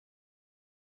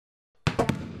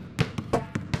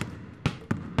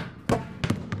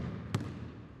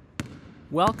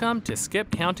Welcome to skip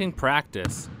counting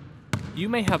practice. You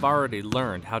may have already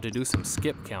learned how to do some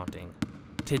skip counting.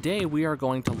 Today we are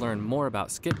going to learn more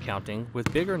about skip counting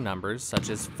with bigger numbers such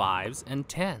as 5s and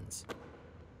 10s.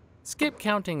 Skip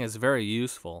counting is very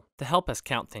useful to help us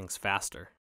count things faster.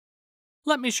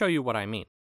 Let me show you what I mean.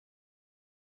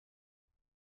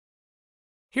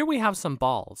 Here we have some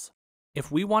balls.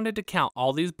 If we wanted to count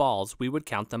all these balls, we would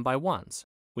count them by ones.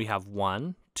 We have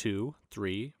 1, 2,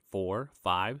 3, 4,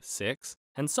 5, 6,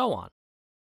 and so on.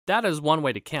 That is one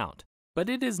way to count, but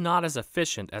it is not as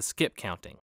efficient as skip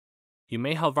counting. You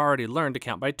may have already learned to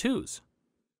count by 2s.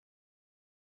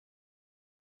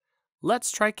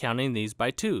 Let's try counting these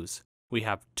by 2s. We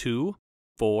have 2,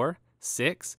 4,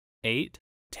 6, 8,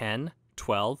 10,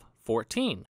 12,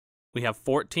 14. We have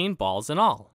 14 balls in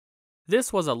all.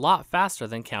 This was a lot faster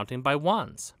than counting by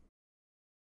 1s.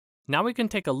 Now we can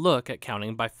take a look at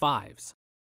counting by 5s.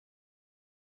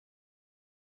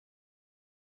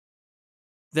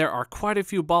 There are quite a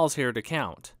few balls here to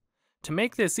count. To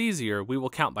make this easier, we will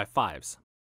count by 5s.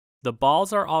 The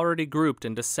balls are already grouped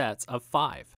into sets of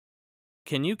 5.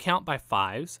 Can you count by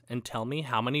 5s and tell me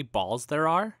how many balls there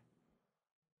are?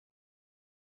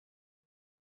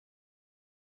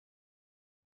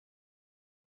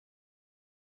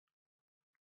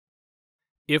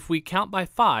 If we count by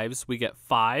 5s, we get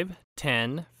 5,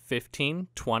 10, 15,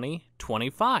 20,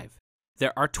 25.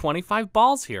 There are 25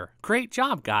 balls here. Great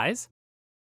job, guys!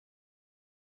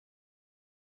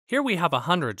 Here we have a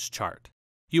hundreds chart.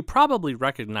 You probably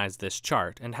recognize this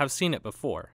chart and have seen it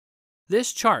before.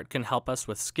 This chart can help us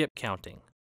with skip counting.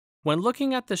 When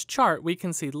looking at this chart, we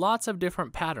can see lots of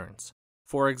different patterns.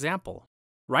 For example,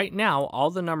 right now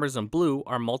all the numbers in blue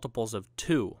are multiples of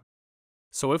 2.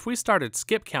 So if we started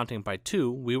skip counting by 2,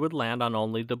 we would land on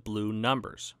only the blue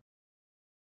numbers.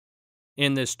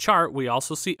 In this chart, we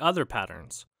also see other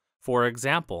patterns. For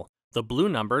example, the blue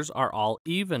numbers are all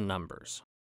even numbers.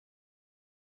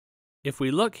 If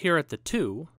we look here at the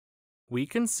 2, we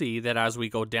can see that as we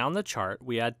go down the chart,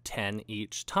 we add 10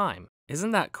 each time.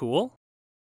 Isn't that cool?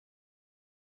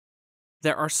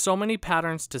 There are so many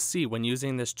patterns to see when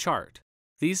using this chart.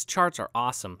 These charts are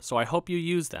awesome, so I hope you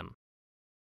use them.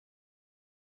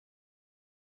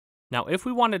 Now, if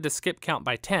we wanted to skip count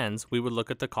by 10s, we would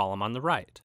look at the column on the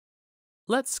right.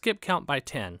 Let's skip count by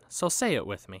 10, so say it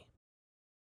with me.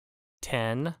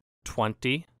 10,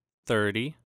 20,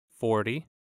 30, 40,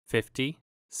 50,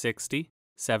 60,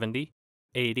 70,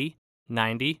 80,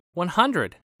 90,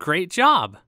 100. Great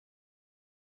job!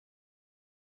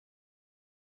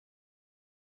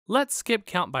 Let's skip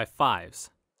count by 5s.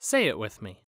 Say it with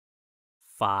me.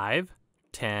 5,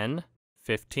 10,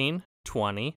 15,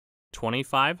 20,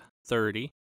 25,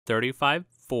 30, 35,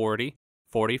 40,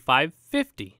 45,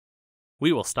 50.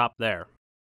 We will stop there.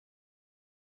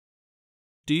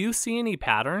 Do you see any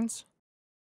patterns?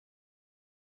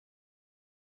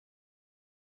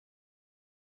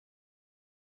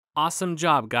 Awesome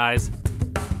job, guys!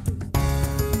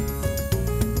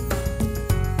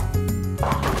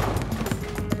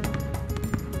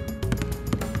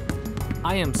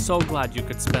 I am so glad you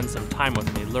could spend some time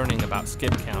with me learning about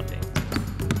skip counting.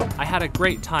 I had a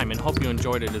great time and hope you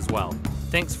enjoyed it as well.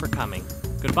 Thanks for coming.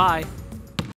 Goodbye!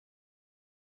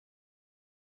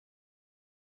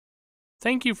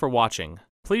 Thank you for watching.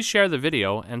 Please share the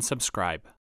video and subscribe.